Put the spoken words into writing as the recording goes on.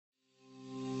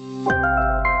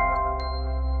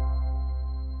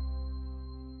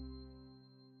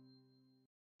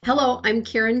Hello, I'm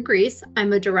Karen Grease.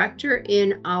 I'm a director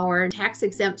in our tax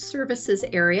exempt services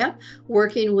area,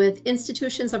 working with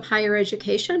institutions of higher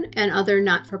education and other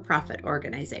not-for-profit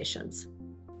organizations.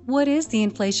 What is the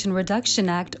Inflation Reduction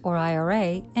Act, or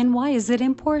IRA, and why is it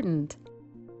important?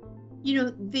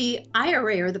 The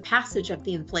IRA, or the passage of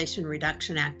the Inflation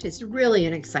Reduction Act, is really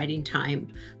an exciting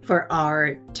time for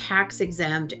our tax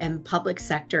exempt and public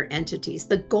sector entities.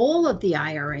 The goal of the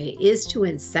IRA is to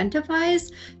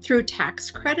incentivize, through tax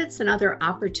credits and other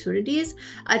opportunities,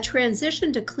 a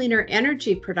transition to cleaner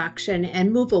energy production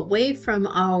and move away from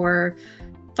our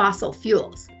fossil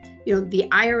fuels. The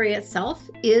IRA itself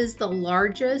is the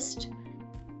largest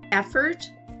effort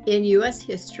in U.S.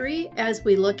 history as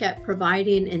we look at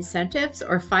providing incentives,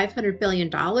 or $500 billion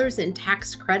in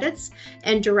tax credits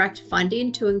and direct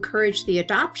funding to encourage the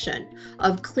adoption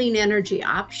of clean energy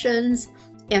options,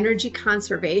 energy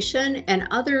conservation, and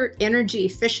other energy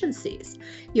efficiencies.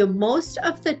 Most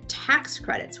of the tax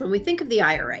credits, when we think of the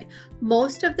IRA,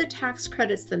 most of the tax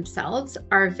credits themselves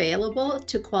are available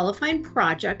to qualifying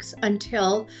projects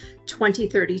until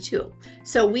 2032.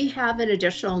 So we have an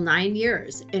additional 9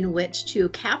 years in which to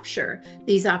capture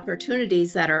these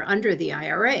opportunities that are under the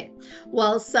IRA.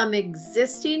 While some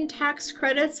existing tax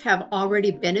credits have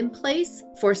already been in place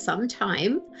for some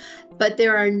time, but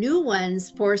there are new ones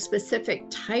for specific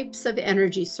types of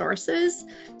energy sources,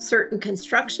 certain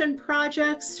construction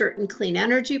projects, certain clean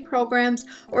energy programs,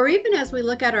 or even as we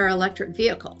look at our electric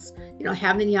vehicles,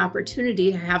 having the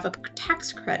opportunity to have a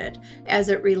tax credit as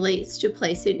it relates to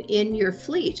placing in your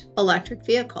fleet electric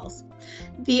vehicles.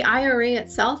 The IRA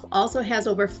itself also has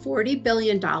over $40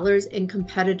 billion in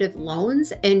competitive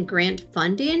loans and grant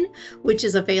funding, which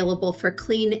is available for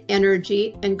clean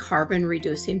energy and carbon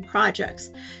reducing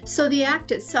projects. So the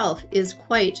Act itself is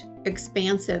quite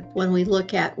expansive when we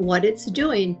look at what it's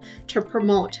doing to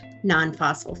promote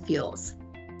non-fossil fuels.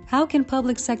 How can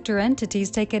public sector entities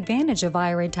take advantage of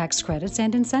IRA tax credits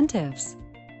and incentives?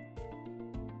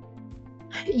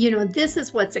 This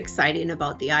is what's exciting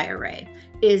about the IRA,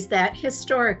 is that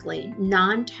historically,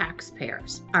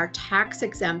 non-taxpayers, our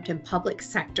tax-exempt and public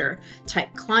sector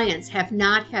type clients, have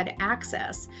not had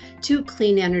access to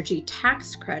clean energy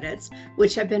tax credits,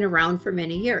 which have been around for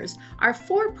many years. Our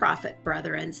for-profit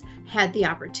brethren had the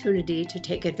opportunity to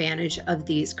take advantage of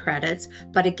these credits,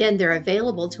 but again, they're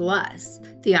available to us.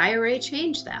 The IRA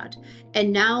changed that,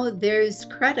 and now those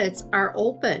credits are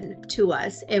open to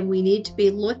us, and we need to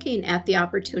be looking at the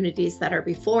opportunities that are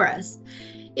before us.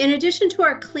 In addition to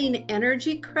our clean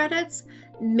energy credits,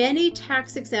 many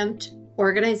tax-exempt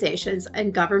organizations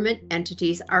and government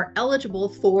entities are eligible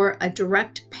for a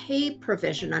direct pay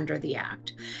provision under the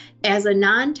Act. As a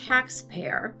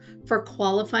non-taxpayer for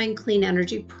qualifying clean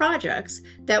energy projects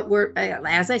that were,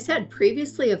 as I said,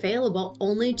 previously available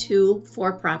only to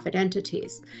for-profit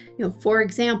entities. For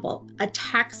example, a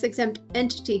tax-exempt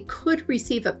entity could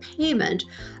receive a payment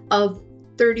of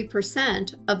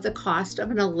 30% of the cost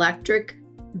of an electric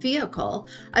vehicle,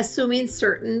 assuming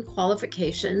certain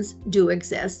qualifications do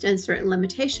exist and certain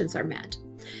limitations are met.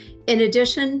 In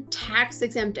addition,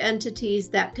 tax-exempt entities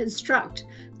that construct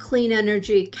clean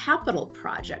energy capital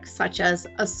projects, such as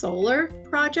a solar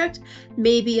project,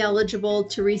 may be eligible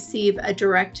to receive a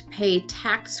direct pay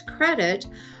tax credit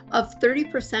of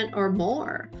 30% or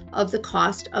more of the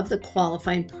cost of the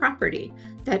qualifying property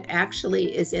that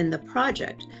actually is in the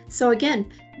project. So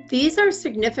again, these are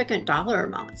significant dollar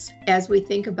amounts as we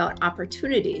think about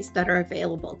opportunities that are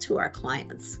available to our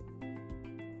clients.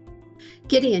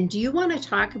 Gideon, do you want to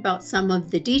talk about some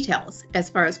of the details as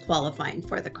far as qualifying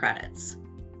for the credits?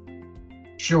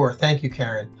 Sure, thank you,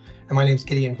 Karen. And my name is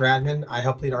Gideon Bradman. I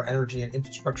help lead our energy and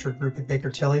infrastructure group at Baker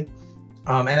Tilly.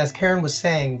 And as Karen was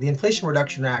saying, the Inflation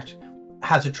Reduction Act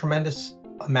has a tremendous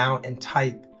amount and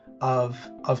type of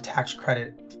tax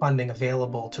credit funding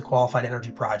available to qualified energy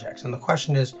projects. And the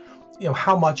question is,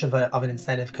 how much of an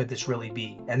incentive could this really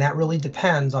be? And that really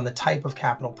depends on the type of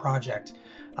capital project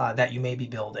that you may be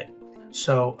building.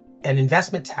 So an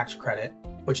investment tax credit,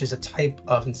 which is a type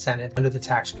of incentive under the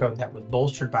tax code that was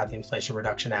bolstered by the Inflation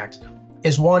Reduction Act,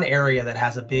 is one area that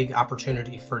has a big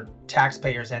opportunity for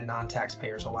taxpayers and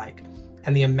non-taxpayers alike.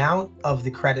 And the amount of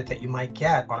the credit that you might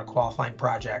get on a qualifying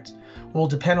project will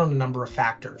depend on a number of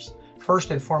factors.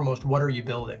 First and foremost, what are you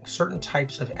building? Certain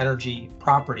types of energy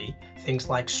property, things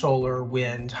like solar,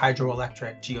 wind,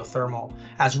 hydroelectric, geothermal,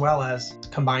 as well as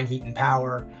combined heat and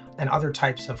power and other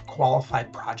types of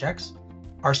qualified projects,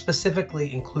 are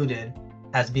specifically included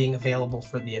as being available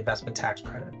for the investment tax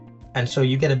credit. And so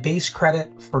you get a base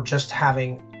credit for just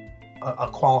having a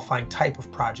qualifying type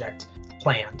of project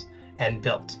planned and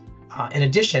built. In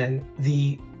addition,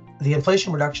 the the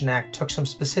Inflation Reduction Act took some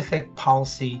specific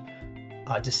policy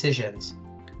decisions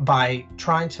by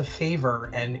trying to favor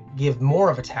and give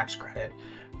more of a tax credit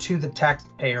to the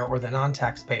taxpayer or the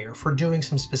non-taxpayer for doing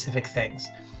some specific things.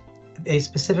 They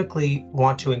specifically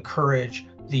want to encourage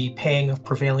the paying of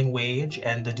prevailing wage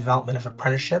and the development of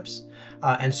apprenticeships.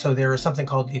 And so there is something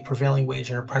called the prevailing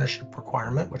wage and apprenticeship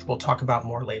requirement, which we'll talk about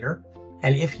more later.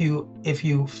 And if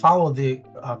you follow the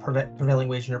prevailing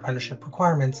wage and apprenticeship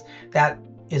requirements, that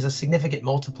is a significant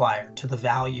multiplier to the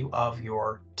value of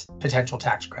your potential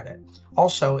tax credit.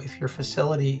 Also, if your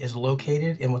facility is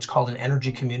located in what's called an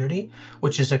energy community,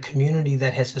 which is a community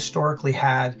that has historically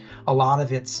had a lot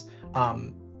of its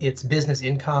business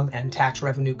income and tax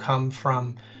revenue come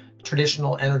from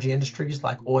traditional energy industries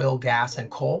like oil, gas, and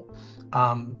coal,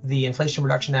 the Inflation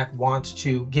Reduction Act wants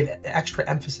to give extra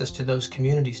emphasis to those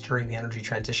communities during the energy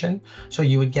transition. So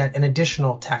you would get an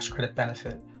additional tax credit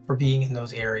benefit for being in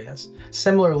those areas.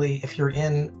 Similarly, if you're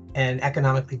in an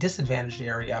economically disadvantaged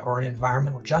area or an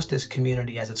environmental justice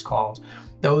community, as it's called,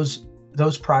 those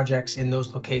projects in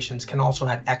those locations can also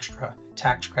have extra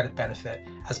tax credit benefit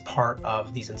as part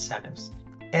of these incentives.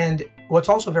 And what's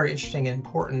also very interesting and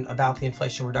important about the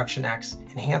Inflation Reduction Act's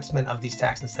enhancement of these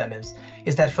tax incentives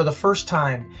is that for the first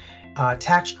time,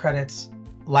 tax credits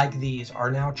like these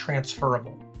are now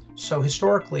transferable. So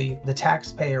historically, the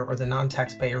taxpayer or the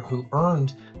non-taxpayer who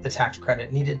earned the tax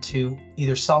credit needed to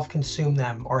either self-consume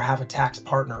them or have a tax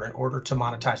partner in order to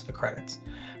monetize the credits.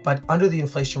 But under the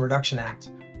Inflation Reduction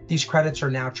Act, these credits are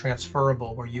now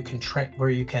transferable where you can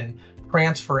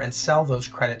transfer and sell those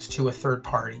credits to a third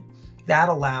party. That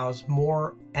allows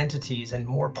more entities and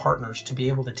more partners to be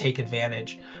able to take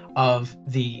advantage of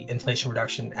the Inflation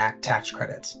Reduction Act tax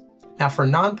credits. Now, for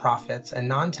nonprofits and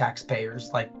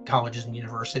non-taxpayers like colleges and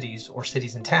universities or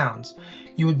cities and towns,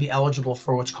 you would be eligible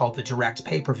for what's called the direct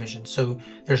pay provision. So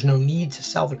there's no need to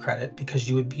sell the credit because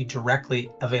you would be directly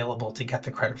available to get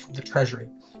the credit from the Treasury.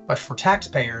 But for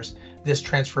taxpayers, this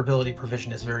transferability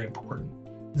provision is very important.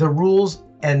 The rules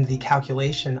and the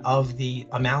calculation of the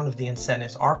amount of the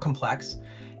incentives are complex,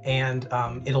 and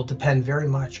it'll depend very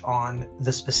much on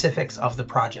the specifics of the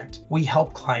project. We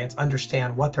help clients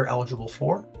understand what they're eligible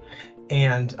for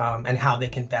and how they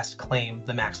can best claim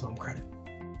the maximum credit.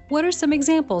 What are some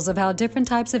examples of how different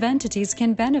types of entities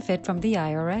can benefit from the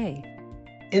IRA?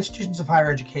 Institutions of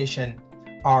higher education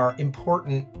are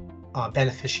important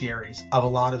beneficiaries of a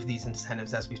lot of these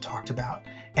incentives, as we've talked about.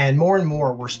 And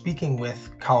more, we're speaking with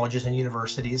colleges and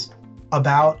universities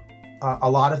about a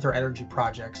lot of their energy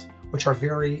projects, which are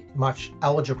very much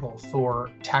eligible for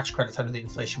tax credits under the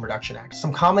Inflation Reduction Act.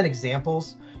 Some common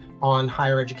examples on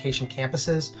higher education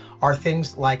campuses are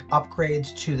things like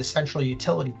upgrades to the central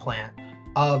utility plant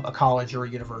of a college or a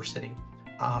university.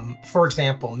 For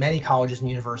example, many colleges and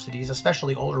universities,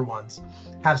 especially older ones,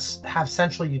 have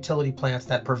central utility plants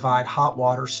that provide hot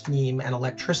water, steam, and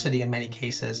electricity in many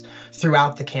cases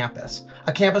throughout the campus.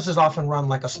 A campus is often run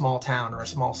like a small town or a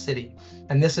small city,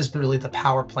 and this is really the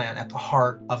power plant at the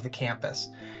heart of the campus.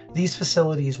 These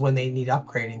facilities, when they need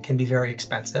upgrading, can be very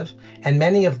expensive, and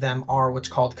many of them are what's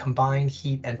called combined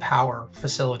heat and power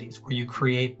facilities, where you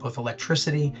create both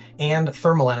electricity and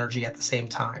thermal energy at the same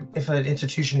time. If an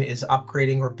institution is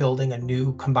upgrading or building a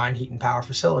new combined heat and power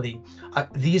facility,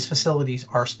 these facilities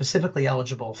are specifically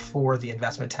eligible for the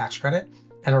investment tax credit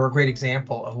and are a great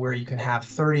example of where you can have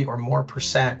 30 or more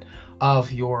 %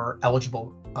 of your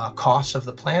eligible costs of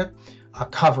the plant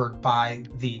covered by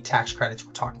the tax credits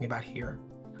we're talking about here.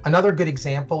 Another good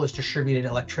example is distributed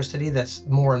electricity that's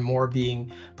more and more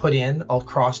being put in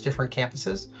across different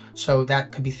campuses. So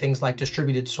that could be things like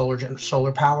distributed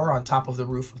solar power on top of the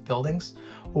roof of buildings,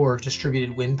 or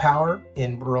distributed wind power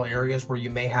in rural areas where you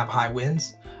may have high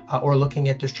winds, or looking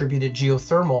at distributed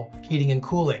geothermal heating and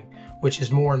cooling, which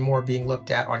is more and more being looked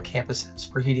at on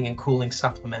campuses for heating and cooling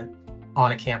supplement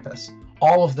on a campus.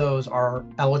 All of those are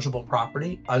eligible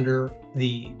property under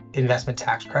the investment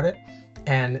tax credit,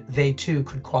 and they too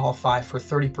could qualify for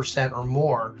 30% or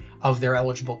more of their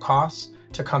eligible costs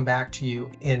to come back to you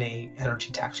in a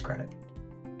energy tax credit.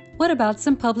 What about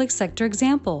some public sector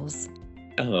examples?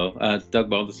 Hello, Doug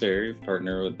Baldessari,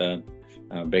 partner with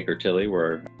Baker Tilly,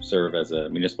 where I serve as a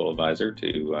municipal advisor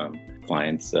to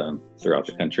clients throughout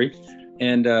the country.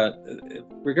 And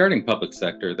regarding public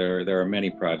sector, there are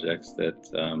many projects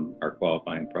that are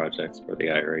qualifying projects for the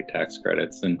IRA tax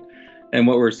credits. And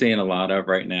what we're seeing a lot of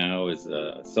right now is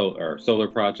solar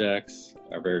projects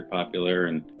are very popular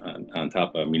and on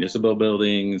top of municipal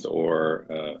buildings or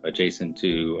adjacent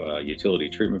to utility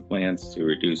treatment plants to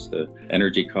reduce the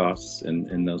energy costs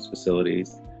in those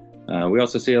facilities. We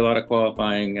also see a lot of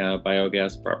qualifying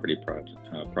biogas property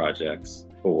projects.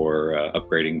 for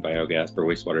upgrading biogas for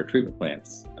wastewater treatment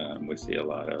plants. We see a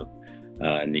lot of,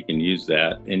 and you can use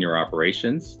that in your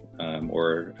operations,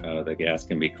 or the gas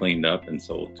can be cleaned up and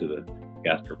sold to the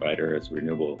gas provider as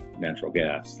renewable natural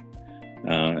gas.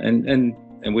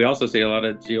 And we also see a lot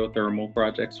of geothermal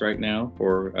projects right now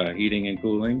for heating and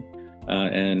cooling,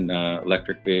 and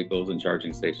electric vehicles and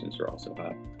charging stations are also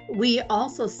hot. We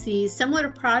also see similar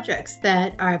projects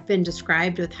that have been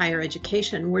described with higher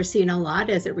education. We're seeing a lot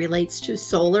as it relates to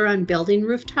solar on building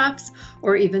rooftops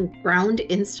or even ground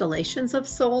installations of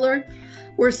solar.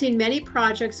 We're seeing many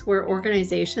projects where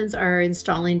organizations are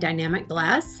installing dynamic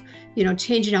glass,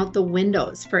 changing out the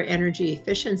windows for energy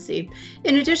efficiency.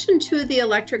 In addition to the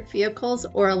electric vehicles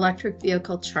or electric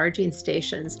vehicle charging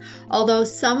stations, although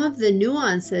some of the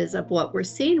nuances of what we're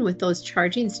seeing with those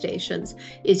charging stations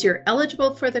is you're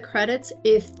eligible for the credits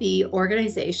if the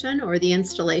organization or the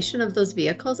installation of those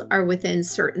vehicles are within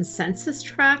certain census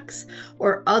tracts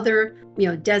or other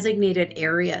designated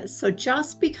areas. So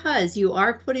just because you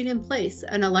are putting in place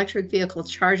an electric vehicle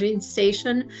charging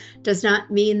station does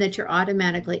not mean that you're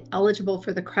automatically eligible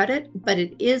for the credit, but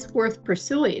it is worth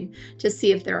pursuing to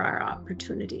see if there are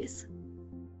opportunities.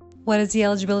 What is the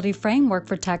eligibility framework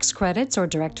for tax credits or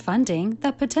direct funding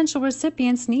that potential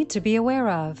recipients need to be aware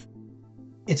of?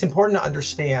 It's important to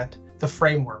understand the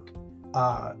framework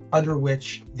under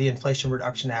which the Inflation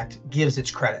Reduction Act gives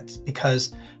its credits,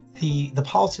 because the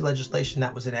policy legislation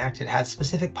that was enacted had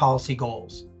specific policy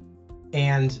goals,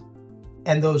 and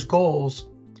those goals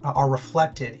are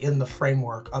reflected in the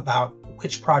framework about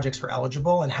which projects are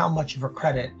eligible and how much of a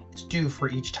credit is due for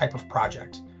each type of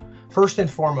project. First and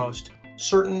foremost,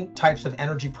 certain types of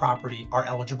energy property are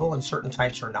eligible and certain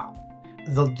types are not.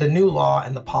 The new law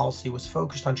and the policy was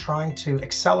focused on trying to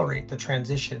accelerate the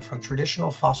transition from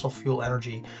traditional fossil fuel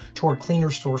energy toward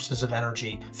cleaner sources of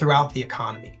energy throughout the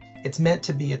economy. It's meant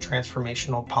to be a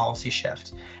transformational policy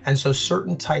shift. And so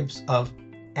certain types of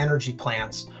energy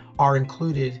plants are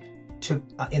included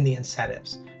in the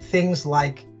incentives. Things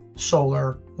like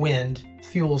solar, wind,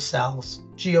 fuel cells,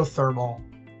 geothermal,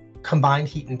 combined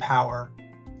heat and power,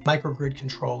 microgrid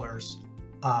controllers,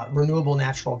 renewable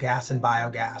natural gas and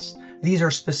biogas. These are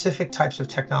specific types of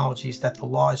technologies that the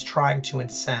law is trying to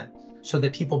incent so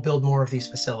that people build more of these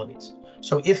facilities.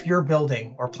 So if you're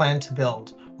building or plan to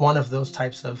build one of those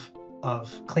types of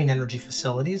clean energy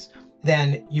facilities,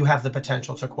 then you have the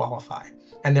potential to qualify.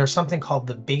 And there's something called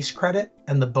the base credit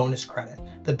and the bonus credit.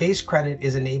 The base credit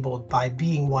is enabled by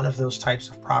being one of those types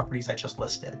of properties I just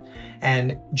listed.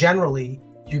 And generally,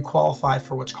 you qualify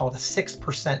for what's called a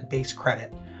 6% base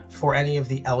credit for any of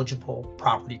the eligible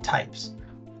property types.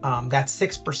 That's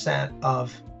 6%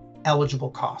 of eligible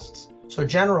costs. So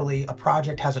generally, a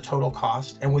project has a total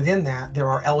cost, and within that, there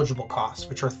are eligible costs,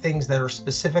 which are things that are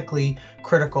specifically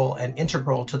critical and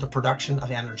integral to the production of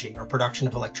energy or production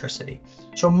of electricity.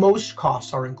 So most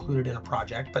costs are included in a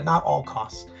project, but not all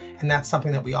costs. And that's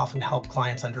something that we often help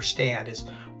clients understand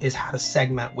is how to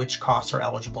segment which costs are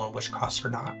eligible and which costs are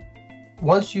not.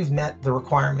 Once you've met the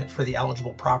requirement for the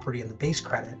eligible property and the base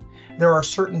credit, there are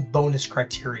certain bonus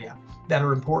criteria that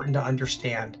are important to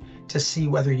understand to see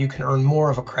whether you can earn more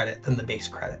of a credit than the base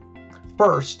credit.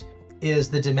 First is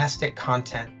the domestic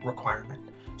content requirement.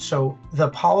 So the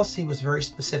policy was very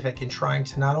specific in trying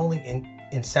to not only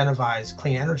incentivize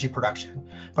clean energy production,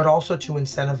 but also to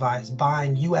incentivize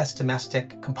buying US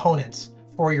domestic components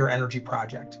for your energy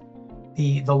project.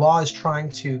 The law is trying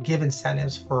to give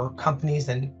incentives for companies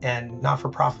and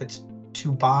not-for-profits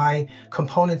to buy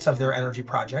components of their energy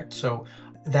project, so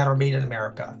that are made in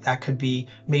America. That could be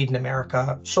made in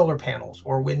America solar panels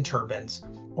or wind turbines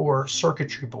or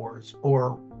circuitry boards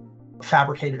or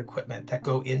fabricated equipment that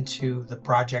go into the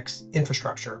project's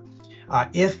infrastructure.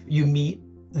 If you meet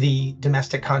the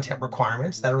domestic content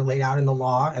requirements that are laid out in the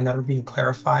law and that are being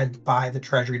clarified by the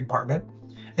Treasury Department,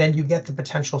 then you get the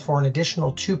potential for an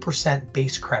additional 2%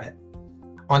 base credit.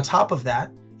 On top of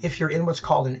that, if you're in what's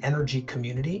called an energy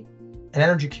community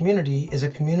is a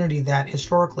community that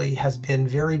historically has been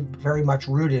very, very much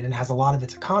rooted and has a lot of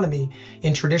its economy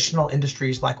in traditional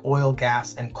industries like oil,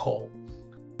 gas, and coal.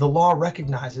 The law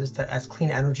recognizes that as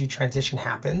clean energy transition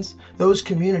happens, those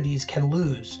communities can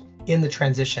lose in the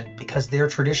transition because they're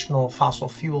traditional fossil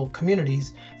fuel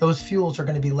communities. Those fuels are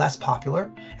going to be less popular,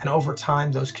 and over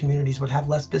time, those communities would have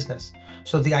less business.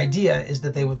 So the idea is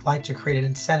that they would like to create an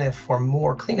incentive for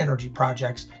more clean energy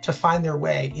projects to find their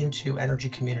way into energy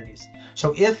communities.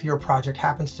 So if your project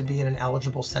happens to be in an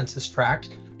eligible census tract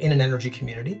in an energy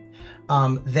community,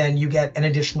 then you get an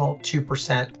additional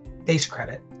 2% base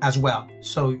credit as well.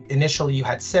 So initially you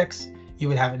had 6, you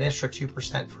would have an extra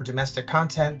 2% for domestic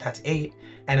content, that's 8,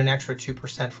 and an extra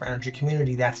 2% for energy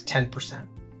community, that's 10%.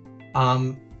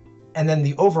 And then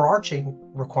the overarching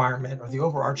requirement or the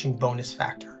overarching bonus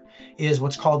factor is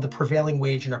what's called the prevailing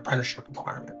wage and apprenticeship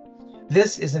requirement.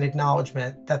 This is an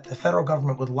acknowledgement that the federal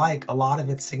government would like a lot of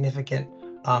its significant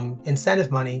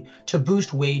incentive money to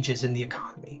boost wages in the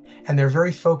economy. And they're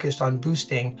very focused on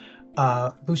boosting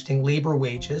labor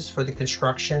wages for the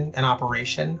construction and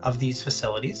operation of these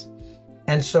facilities.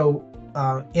 And so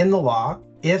in the law,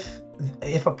 if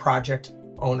a project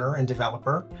owner and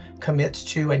developer commits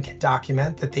to and can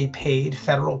document that they paid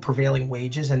federal prevailing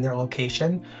wages in their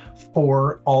location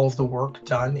for all of the work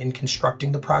done in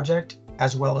constructing the project,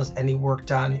 as well as any work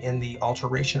done in the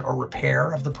alteration or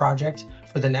repair of the project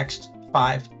for the next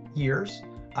 5 years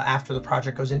after the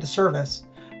project goes into service,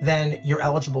 then you're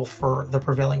eligible for the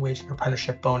prevailing wage and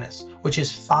apprenticeship bonus, which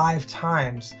is 5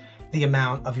 times the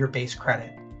amount of your base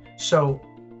credit. So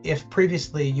if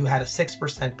previously you had a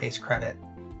 6% base credit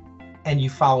and you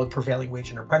followed prevailing wage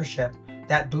and apprenticeship,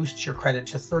 that boosts your credit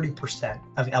to 30%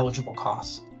 of eligible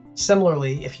costs.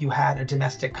 Similarly, if you had a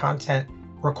domestic content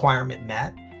requirement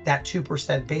met, that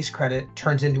 2% base credit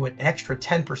turns into an extra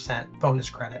 10% bonus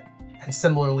credit. And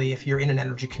similarly, if you're in an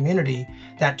energy community,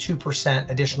 that 2%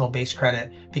 additional base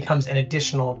credit becomes an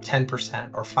additional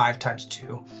 10% or 5 times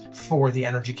 2 for the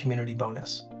energy community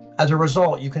bonus. As a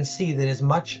result, you can see that as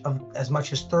much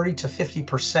as 30 to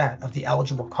 50% of the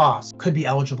eligible costs could be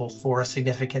eligible for a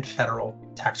significant federal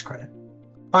tax credit.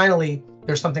 Finally,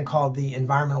 there's something called the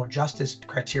environmental justice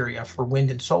criteria for wind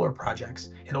and solar projects.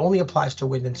 It only applies to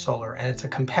wind and solar, and it's a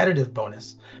competitive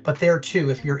bonus. But there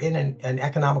too, if you're in an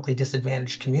economically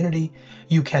disadvantaged community,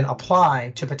 you can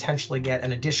apply to potentially get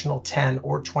an additional 10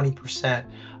 or 20%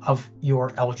 of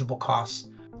your eligible costs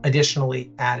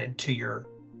additionally added to your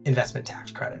investment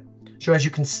tax credit. So as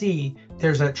you can see,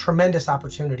 there's a tremendous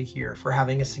opportunity here for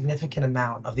having a significant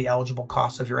amount of the eligible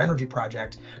costs of your energy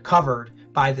project covered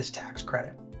by this tax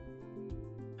credit.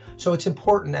 So it's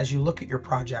important as you look at your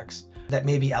projects that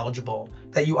may be eligible,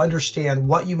 that you understand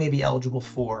what you may be eligible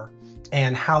for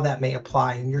and how that may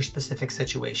apply in your specific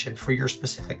situation for your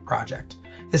specific project.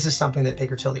 This is something that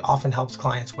Baker Tilly often helps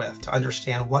clients with, to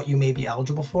understand what you may be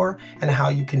eligible for and how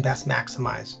you can best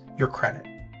maximize your credit.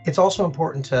 It's also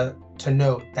important to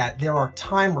note that there are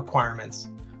time requirements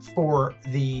for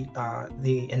the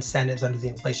incentives under the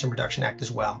Inflation Reduction Act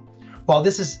as well. While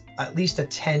this is at least a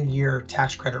 10-year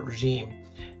tax credit regime,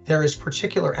 there is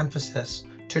particular emphasis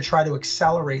to try to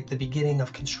accelerate the beginning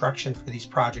of construction for these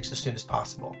projects as soon as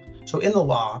possible. So in the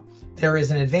law, there is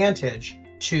an advantage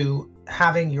to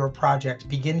having your project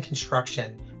begin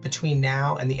construction between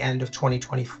now and the end of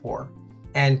 2024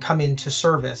 and come into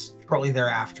service shortly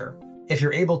thereafter. If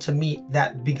you're able to meet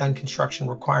that begun construction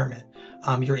requirement,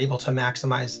 you're able to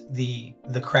maximize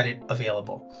the credit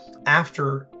available.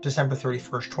 After December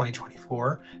 31st,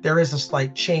 2024, there is a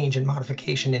slight change and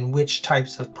modification in which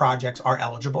types of projects are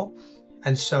eligible.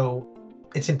 And so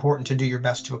it's important to do your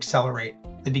best to accelerate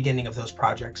the beginning of those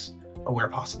projects where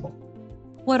possible.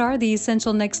 What are the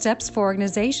essential next steps for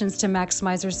organizations to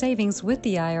maximize their savings with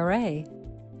the IRA?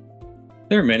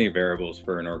 There are many variables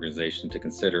for an organization to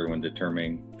consider when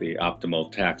determining the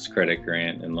optimal tax credit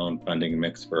grant and loan funding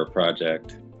mix for a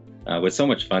project. With so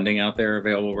much funding out there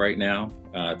available right now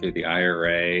through the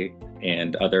IRA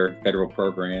and other federal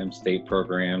programs, state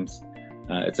programs,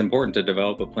 it's important to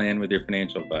develop a plan with your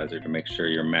financial advisor to make sure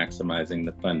you're maximizing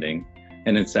the funding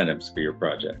and incentives for your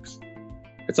projects.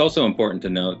 It's also important to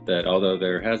note that although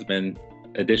there has been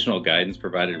additional guidance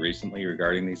provided recently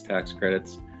regarding these tax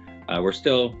credits, we're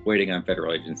still waiting on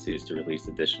federal agencies to release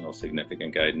additional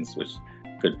significant guidance, which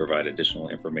could provide additional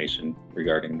information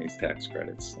regarding these tax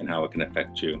credits and how it can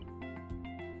affect you.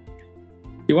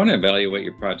 You want to evaluate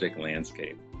your project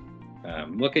landscape.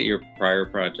 Look at your prior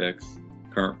projects,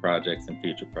 current projects, and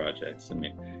future projects. I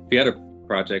mean, if you had a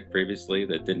project previously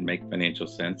that didn't make financial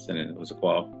sense and it was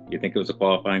you think it was a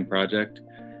qualifying project,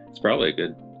 it's probably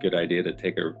a good idea to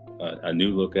take a new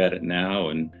look at it now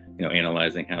and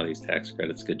analyzing how these tax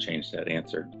credits could change that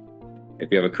answer.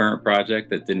 If you have a current project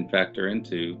that didn't factor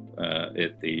into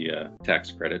the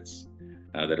tax credits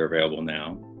that are available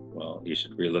now, well, you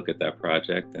should relook at that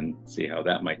project and see how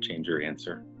that might change your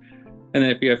answer. And then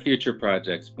if you have future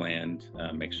projects planned,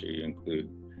 make sure you include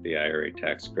the IRA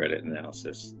tax credit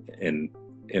analysis in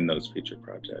those future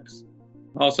projects.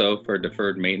 Also, for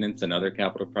deferred maintenance and other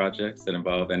capital projects that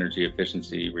involve energy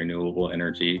efficiency, renewable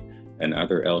energy, and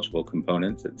other eligible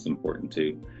components, it's important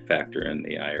to factor in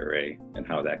the IRA and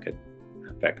how that could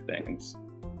affect things.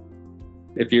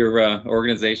 If your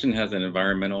organization has an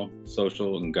environmental,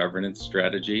 social, and governance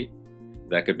strategy,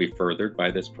 that could be furthered by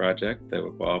this project that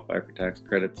would qualify for tax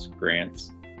credits,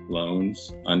 grants,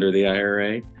 loans under the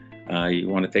IRA. You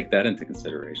want to take that into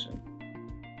consideration.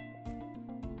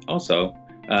 Also,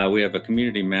 we have a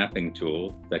community mapping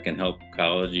tool that can help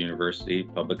college, university,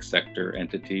 public sector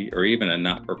entity, or even a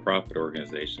not-for-profit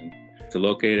organization to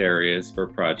locate areas for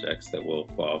projects that will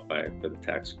qualify for the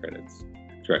tax credits,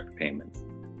 direct payments.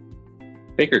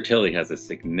 Baker Tilly has a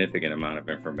significant amount of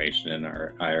information in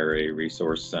our IRA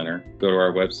Resource Center. Go to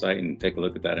our website and take a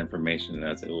look at that information,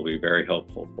 as it will be very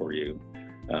helpful for you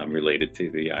related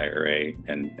to the IRA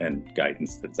and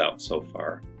guidance that's out so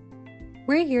far.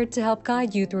 We're here to help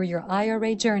guide you through your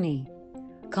IRA journey.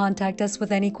 Contact us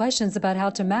with any questions about how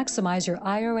to maximize your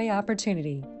IRA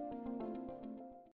opportunity.